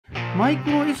マイ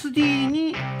クロ SD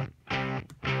に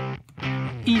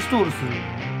インストールする。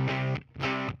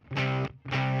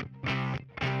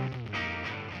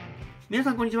皆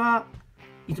さんこんにちは。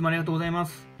いつもありがとうございま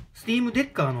す。Steam デ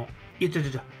ッカーの、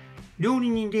料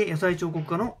理人で野菜彫刻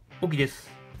家の沖で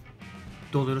す。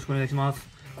どうぞよろしくお願いします。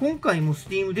今回も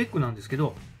Steam デックなんですけ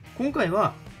ど、今回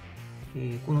は、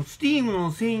この Steam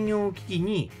の専用機器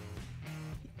に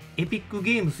エピック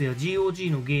ゲームスや GOG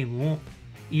のゲームを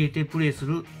入れてプレイす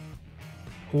る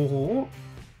方法を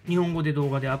日本語で動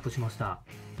画でアップしました。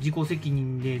自己責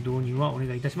任で導入はお願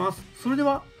いいたします。それで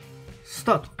はス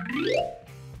タート。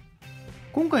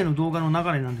今回の動画の流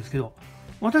れなんですけど、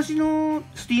私の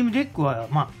Steam デックは、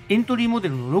エントリーモデ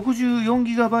ルの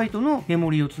 64GB のメモ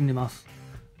リを積んでます。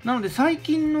なので最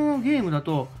近のゲームだ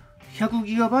と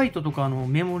 100GB とかの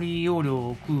メモリ容量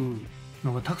を食う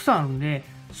のがたくさんあるんで、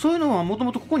そういうのはもと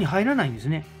もとここに入らないんです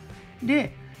ね。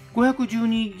で、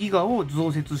512GB を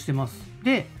増設してます。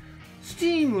で、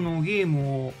Steam のゲー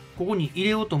ムをここに入れ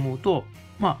ようと思うと、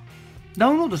ダ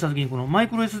ウンロードした時にこの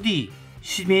microSD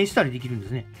指名したりできるんで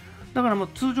すね。だから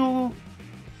通常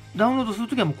ダウンロードする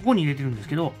ときはもうここに入れてるんです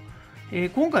けど、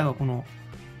今回はこの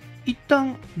一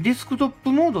旦デスクトッ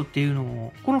プモードっていうの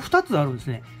を、この2つあるんです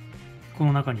ね。こ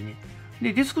の中にね。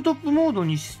で、デスクトップモード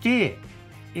にして、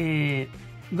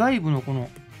外部のこの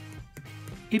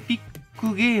エピッ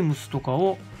クゲームスとか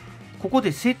をここ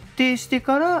で設定して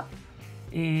から、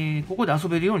ここで遊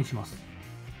べるようにします。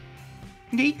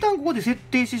で、一旦ここで設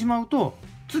定してしまうと、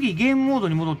次ゲームモード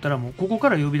に戻ったらもうここか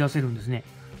ら呼び出せるんですね。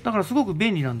だからすごく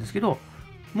便利なんですけど、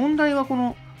問題はこ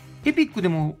のエピックで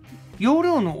も容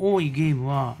量の多いゲーム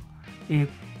は、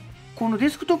このデ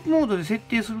スクトップモードで設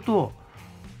定すると、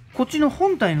こっちの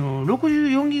本体の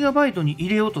 64GB に入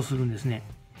れようとするんですね。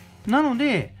なの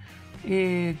で、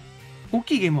大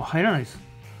きいゲームは入らないです。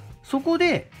そこ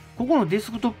で、ここのデ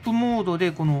スクトップモード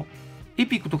でこのエ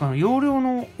ピックとかの容量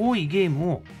の多いゲー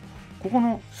ムを、ここ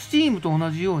の Steam と同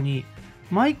じように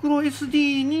マイクロ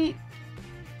SD に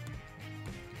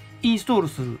インストール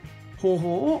する方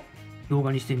法を動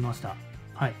画にしてみました。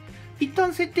はい。一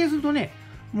旦設定するとね、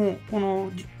もうこ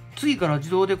の次から自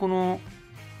動でこの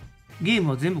ゲー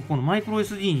ムは全部このマイクロ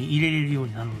SD に入れれるよう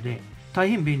になるので大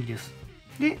変便利です。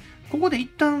で、ここで一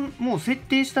旦もう設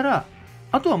定したら、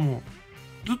あとはも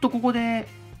うずっとここで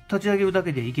立ち上げるだ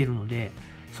けでいけるので、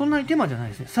そんなに手間じゃない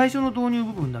ですね。最初の導入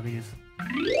部分だけです。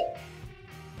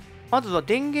まずは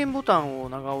電源ボタンを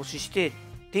長押しして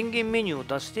電源メニューを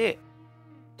出して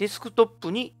デスクトッ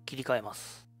プに切り替えま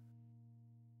す。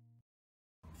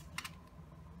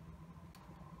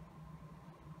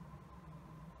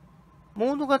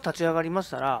モードが立ち上がりまし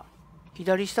たら、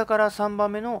左下から3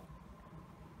番目の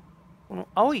この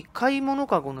青い買い物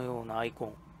かごのようなアイコ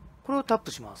ン、これをタッ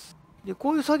プします。で、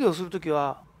こういう作業をするとき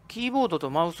は、キーボードと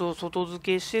マウスを外付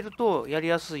けしてるとやり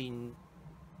やすいん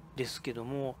ですけど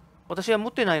も、私は持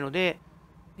ってないので、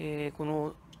こ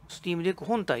の Steam デック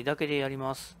本体だけでやり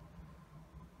ます。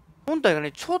本体が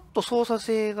ね、ちょっと操作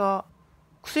性が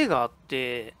癖があっ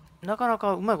て、なかな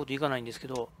かうまいこといかないんですけ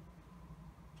ど、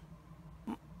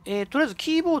とりあえず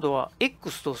キーボードは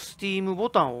X と Steam ボ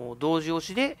タンを同時押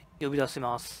しで呼び出せ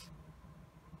ます。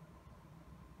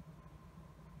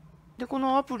で、こ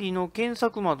のアプリの検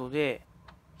索窓で、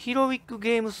EPIC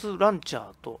ゲームスランチャ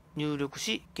ーと入力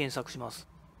し検索します。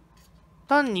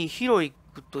単にEPIC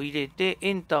と入れて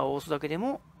エンターを押すだけで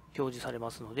も表示され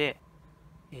ますので、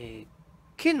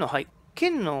剣の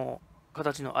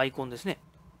形のアイコンですね。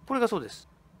これがそうです。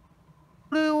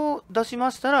これを出し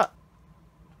ましたら、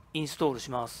インストール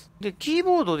します。で、キー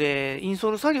ボードでインスト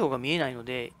ール作業が見えないの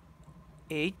で、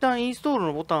一旦インストール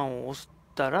のボタンを押し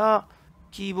たら、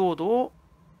キーボードを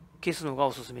消すのが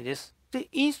おすすめです。で、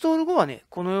インストール後はね、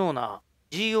このような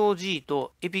GOG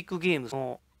とエピックゲームズ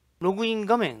のログイン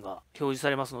画面が表示さ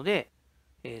れますので、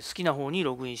好きな方に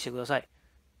ログインしてください。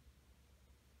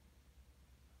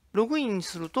ログイン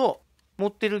すると、持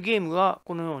ってるゲームが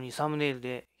このようにサムネイル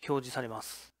で表示されま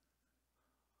す。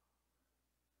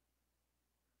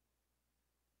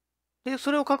で、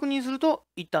それを確認すると、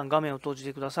一旦画面を閉じ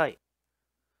てください。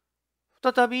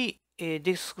再び、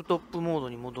デスクトップモード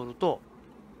に戻ると、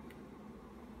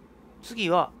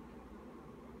次は、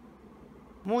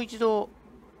もう一度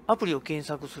アプリを検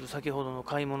索する先ほどの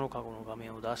買い物かごの画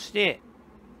面を出して、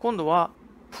今度は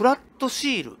フラット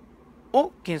シール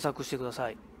を検索してくださ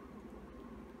い。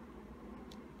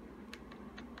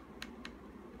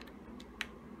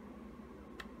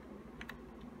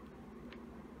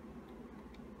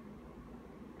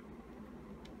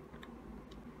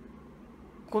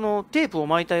このテープを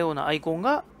巻いたようなアイコン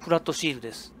がフラットシール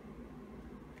です。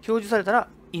表示されたら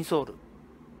インストール。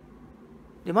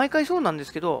で、毎回そうなんで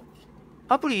すけど、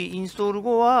アプリインストール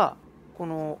後は、こ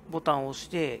のボタンを押し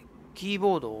て、キー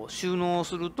ボードを収納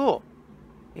すると、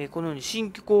このように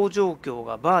進行状況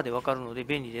がバーでわかるので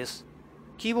便利です。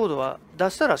キーボードは出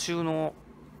したら収納。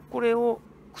これを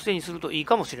癖にするといい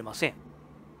かもしれません。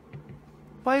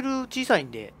ファイル小さい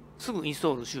んで、すぐインス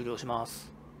トール終了しま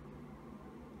す。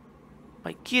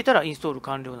はい、消えたらインストール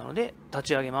完了なので、立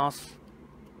ち上げます。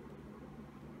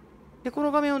で、こ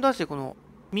の画面を出して、この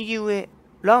右上、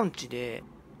ラウンチで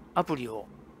アプリを、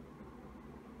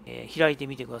開いて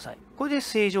みてください。これで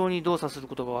正常に動作する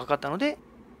ことが分かったので、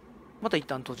また一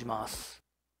旦閉じます。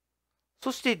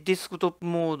そしてデスクトップ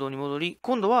モードに戻り、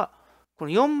今度はこ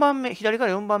の4番目、左か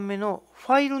ら4番目のフ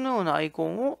ァイルのようなアイコ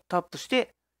ンをタップし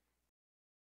て、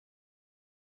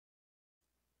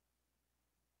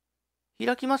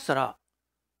開きましたら、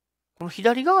この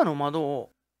左側の窓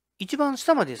を一番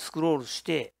下までスクロールし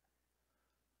て、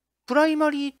プライマ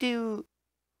リーっていう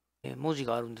文字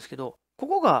があるんですけど、こ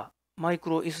こがマイク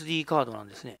ロ SD カードなん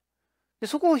ですね。で、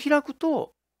そこを開く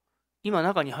と、今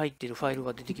中に入っているファイル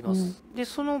が出てきます。で、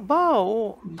そのバー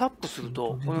をタップする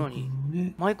と、このように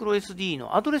マイクロ SD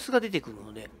のアドレスが出てくる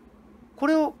ので、こ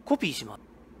れをコピーします。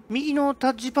右のタ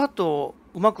ッチパッドを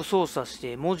うまく操作し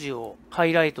て文字をハ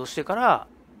イライトしてから、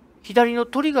左の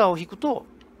トリガーを引くと、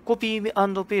コピー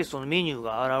&ペーストのメニュー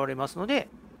が現れますので、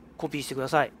コピーしてくだ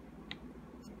さい。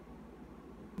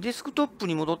デスクトップ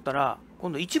に戻ったら、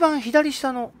今度一番左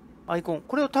下のアイコン、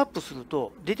これをタップする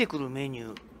と出てくるメニ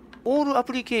ュー、All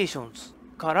Applications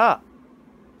から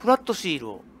フラットシール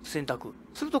を選択。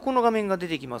するとこの画面が出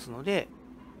てきますので、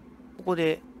ここ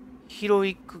で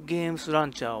EPIC GAMES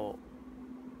launcher を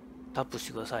タップし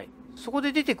てください。そこ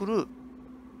で出てくる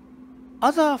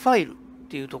Other File っ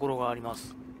ていうところがありま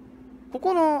す。こ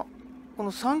このこ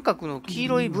の三角の黄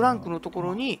色いブランクのとこ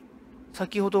ろに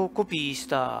先ほどコピーし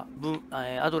た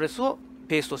アドレスを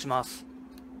ペーストします。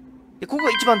で、ここ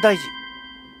が一番大事。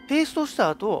ペーストした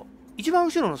後、一番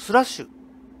後ろのスラッシュ。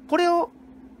これを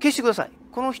消してください。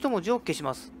この一文字を消し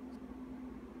ます。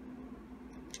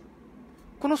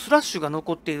このスラッシュが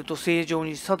残っていると正常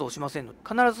に作動しませんので、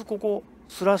必ずここ、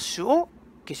スラッシュを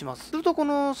消します。するとこ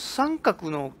の三角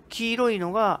の黄色い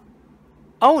のが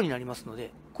青になりますの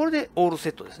で、これでオールセ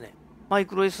ットですね。マイ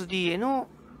クロ SD への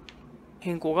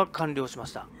変更が完了しま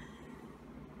した。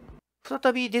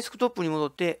再びデスクトップに戻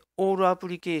って、All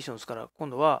Applications から今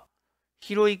度は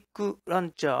EPIC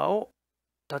launcher を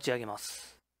立ち上げま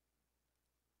す。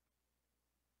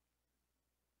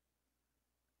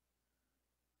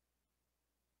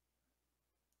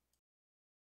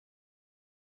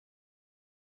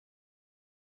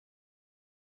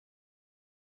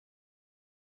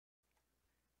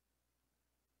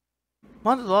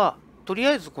まずは、とり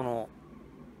あえずこの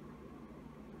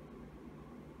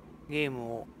ゲー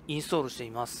ムをインストールして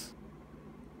みます。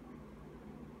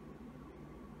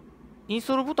インス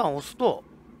トールボタンを押すと、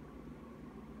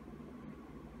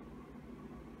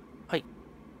はい。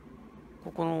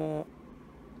ここの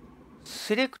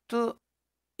Select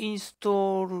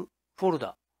Install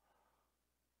Folder。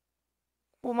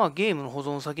ここゲームの保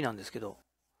存先なんですけど、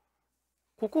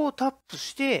ここをタップ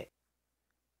して、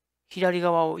左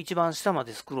側を一番下ま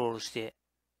でスクロールして、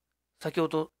先ほ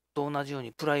どと同じよう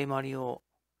にプライマリを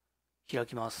開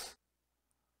きます。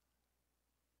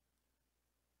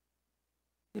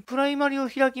でプライマリを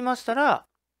開きましたら、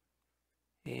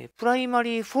プライマ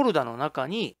リフォルダの中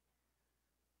に、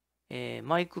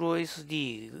マイクロ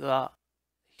SD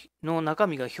の中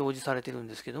身が表示されてるん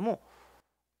ですけども、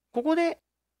ここで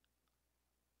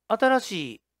新し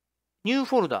いニュー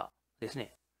フォルダです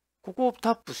ね。ここを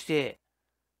タップして、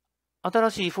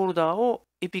新しいフォルダを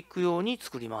エピック用に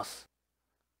作ります。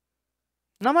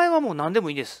名前はもう何でも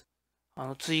いいです。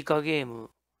追加ゲーム。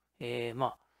や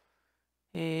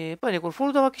っぱりね、これフォ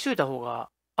ルダ分けしといた方が、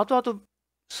後々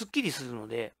スッキリするの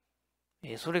で、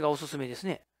それがおすすめです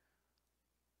ね。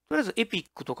とりあえずエピッ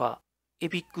クとか、エ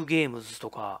ピックゲームズと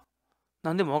か、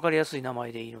何でも分かりやすい名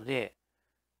前でいいので、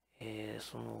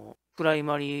そのプライ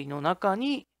マリの中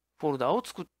にフォルダを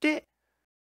作って、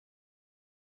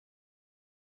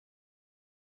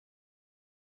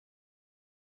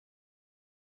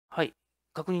はい、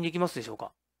確認できますでしょう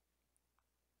か。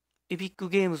エピック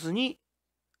ゲームズに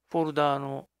フォルダ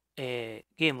の、ゲ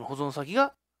ームの保存先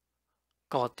が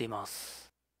変わっていま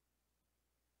す。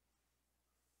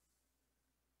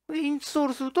で、インストー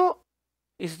ルすると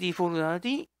SD フォルダ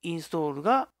にインストール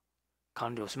が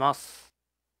完了します。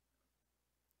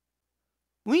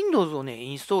Windows をね、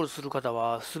インストールする方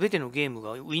は全てのゲーム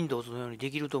が Windows のようにで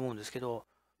きると思うんですけど、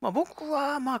僕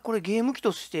はこれゲーム機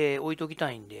として置いとき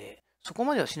たいんで、そこ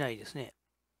まではしないですね。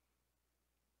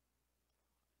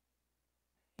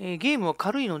ゲームは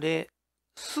軽いので、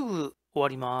すぐ終わ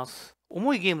ります。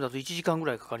重いゲームだと1時間ぐ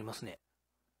らいかかりますね。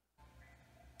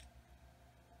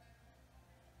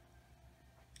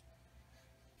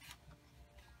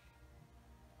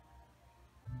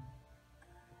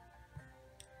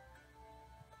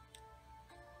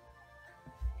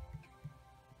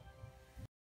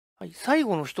はい、最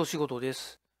後の一仕事で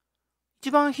す。一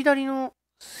番左の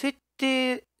設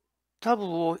定タブ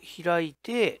を開い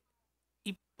て、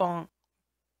一般、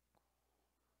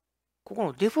ここ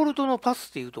のデフォルトのパス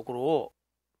っていうところを、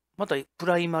またプ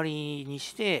ライマリに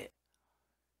して、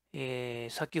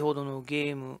先ほどの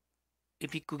ゲーム、エ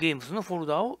ピックゲームズのフォル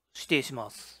ダを指定しま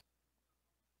す。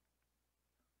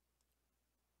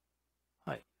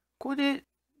はい。これで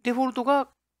デフォルトが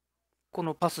こ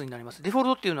のパスになります。デフォ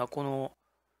ルトっていうのはこの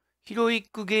ヒロイッ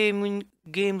クゲ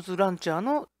ームズランチャー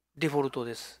のデフォルト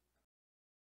です。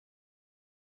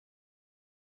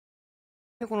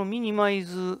で、このミニマイ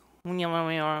ズむにゃ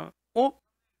まやを、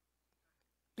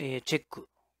チェック。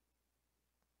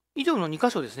以上の2箇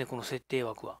所ですね、この設定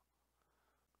枠は。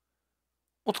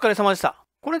お疲れ様でした。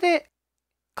これで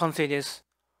完成です。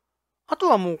あと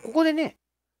はもうここでね、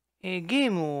ゲ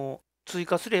ームを追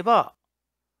加すれば、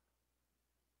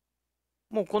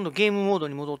もう今度ゲームモード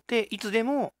に戻って、いつで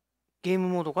もゲーム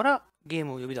モードからゲー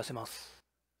ムを呼び出せます。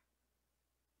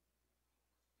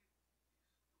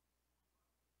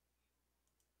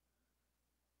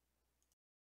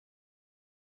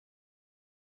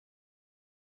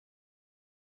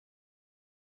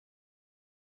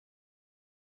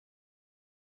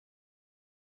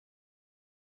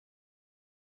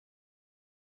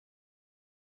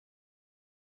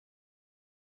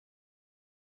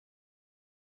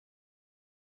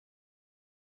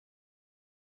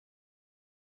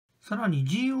さらに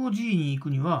GOG に行く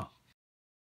には、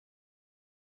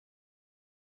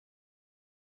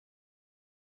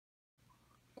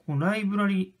このライブラ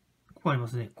リ、ここありま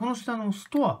すね。この下のス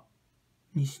トア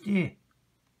にして、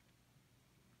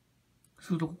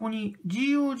するとここに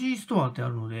GOG ストアってあ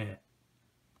るので、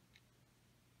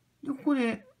ここ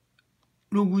で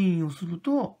ログインをする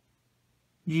と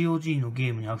GOG の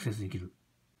ゲームにアクセスできる。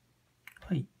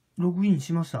はい、ログイン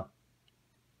しました。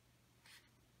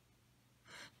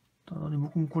ただね、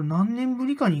僕もこれ何年ぶ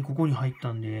りかにここに入っ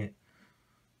たんで、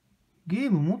ゲ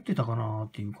ーム持ってたかな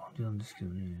っていう感じなんですけど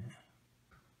ね。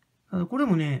ただこれ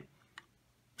もね、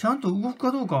ちゃんと動く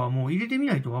かどうかはもう入れてみ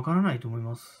ないとわからないと思い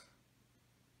ます。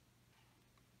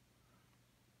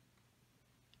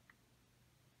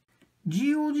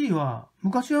GOG は、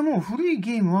昔はもう古い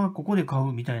ゲームはここで買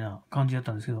うみたいな感じだっ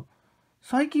たんですけど、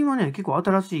最近はね、結構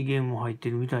新しいゲームも入って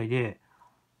るみたいで、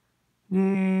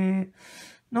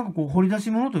なんかこう掘り出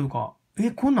し物というか、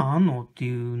こんなんあんのって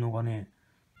いうのがね、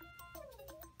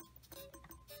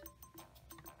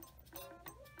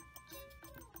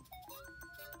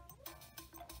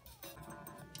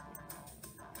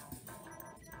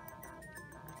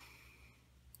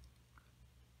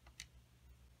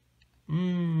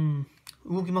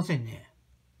動きませんね。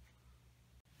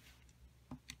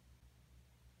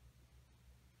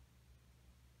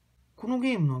この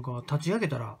ゲームなんか立ち上げ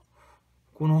たら、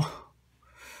この、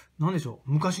なんでしょ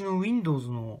う、昔の Windows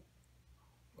の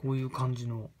こういう感じ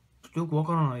の、ちょっとよくわ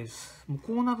からないです。もう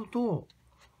こうなると、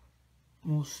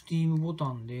もう Steam ボ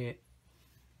タンで、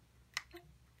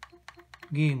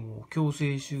ゲームを強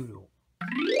制終了。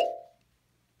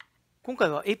今回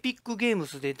はエピックゲーム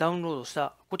ズでダウンロードし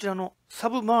たこちらの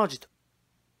Submerged、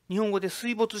日本語で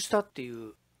水没したってい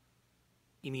う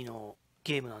意味の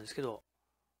ゲームなんですけど、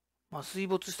水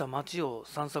没した街を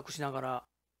散策しながらっ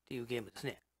ていうゲームです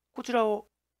ね。こちらを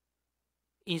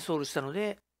インストールしたの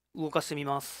で動かしてみ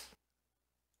ます。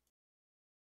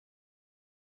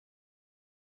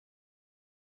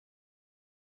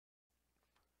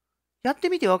やって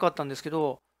みて分かったんですけ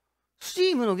ど、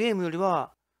Steam のゲームより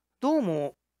はどう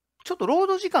もちょっとロー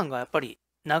ド時間がやっぱり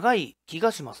長い気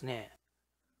がしますね。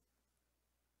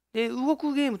で、動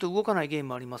くゲームと動かないゲーム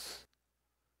もあります。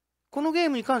このゲー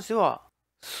ムに関しては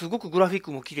すごくグラフィッ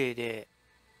クも綺麗で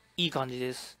いい感じ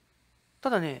です。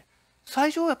ただね、最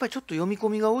初はやっぱりちょっと読み込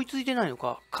みが追いついてないの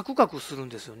か、カクカクするん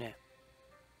ですよね。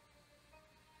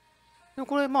でも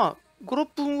これ5、6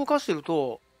分動かしてる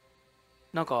と、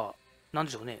なん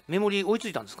でしょうね、メモリ追いつ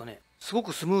いたんですかね。すご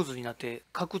くスムーズになって、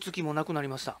カクつきもなくなり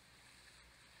ました。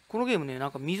このゲームね、な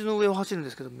んか水の上を走るんで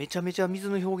すけど、めちゃめちゃ水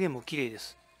の表現も綺麗で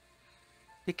す。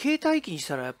で、携帯機にし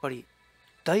たらやっぱり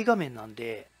大画面なん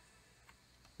で、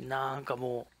なんか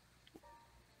もう、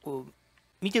こう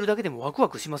見てるだけでもワクワ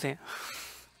クしません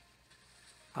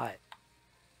はい。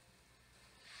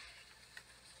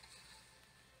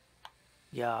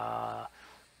いや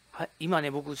今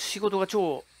ね、僕仕事が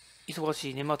超忙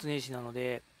しい年末年始なの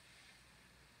で、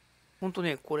ほんと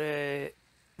ね、これ、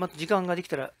また時間ができ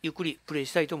たらゆっくりプレイ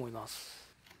したいと思います。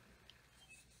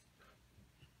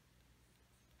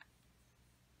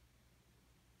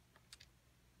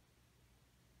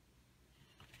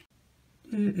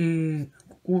で、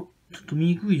ここ、ちょっと見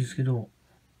にくいですけど、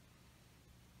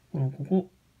こ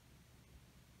こ、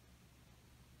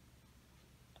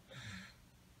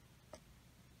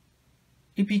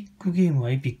エピックゲーム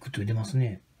はエピックと出ます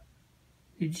ね。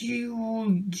で、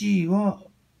GOG は、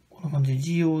こんな感じ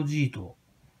で GOG と、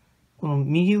この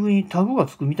右上にタグが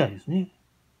つくみたいですね。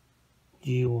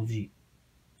GOG。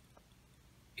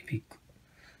エピック。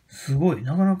すごい。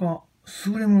なかなか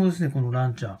優れものですね、このラ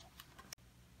ンチャ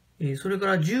ー。それか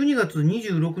ら12月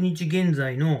26日現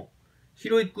在のヒ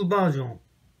ロイックバージョ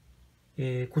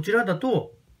ン。こちらだ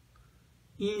と、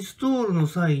インストールの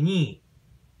際に、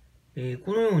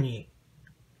このように、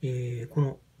こ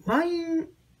のマイン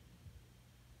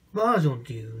バージョンっ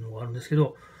ていうのがあるんですけ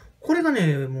ど、これが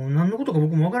ね、もう何のことか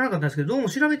僕もわからなかったんですけど、どうも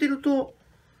調べてると、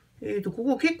こ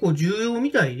こ結構重要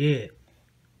みたいで、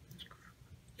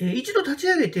一度立ち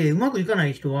上げてうまくいかな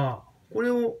い人は、これ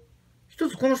を一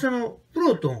つこの下のプ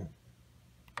ロトン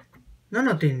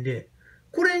7点で、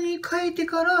これに変えて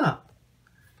から、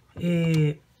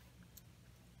イ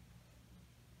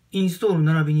ンストール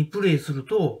並びにプレイする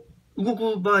と動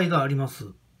く場合があります。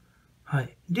は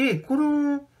い。で、こ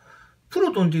のプ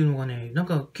ロトンっていうのがね、なん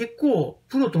か結構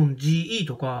プロトン GE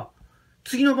とか、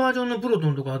次のバージョンのプロ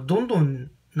トンとかどんどん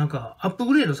なんかアップ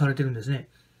グレードされてるんですね。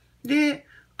で、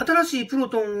新しいプロ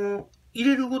トンを入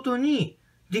れるごとに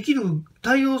できる、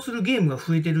対応するゲームが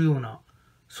増えてるような、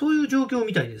そういう状況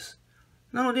みたいです。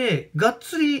なので、がっ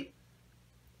つり、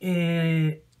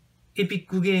エピッ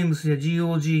クゲームスや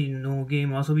GOG のゲー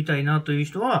ムを遊びたいなという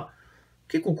人は、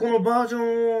結構このバージョ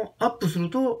ンをアップする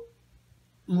と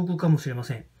動くかもしれま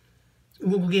せん。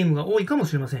動くゲームが多いかも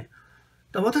しれません。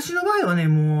私の場合はね、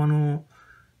もう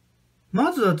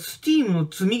まずは Steam の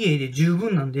積みゲーで十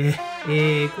分なんで、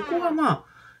ここはまあ、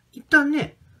一旦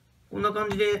ね、こんな感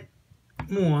じで、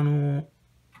もう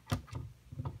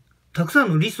たくさん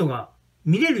のリストが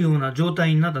見れるような状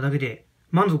態になっただけで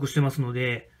満足してますの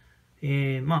で、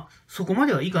まあ、そこま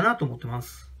ではいいかなと思ってま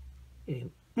す。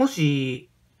もし、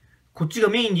こっちが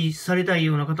メインにされたい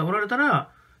ような方おられた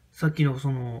ら、さっきの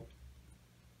その、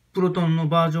プロトンの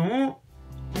バージョンを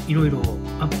いろいろア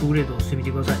ップグレードしてみ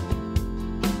てください。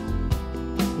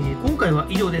今回は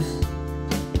以上です。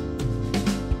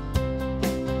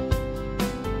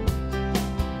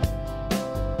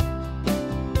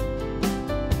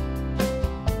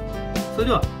それ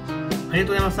では、ありがとう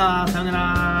ございました。さような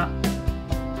ら。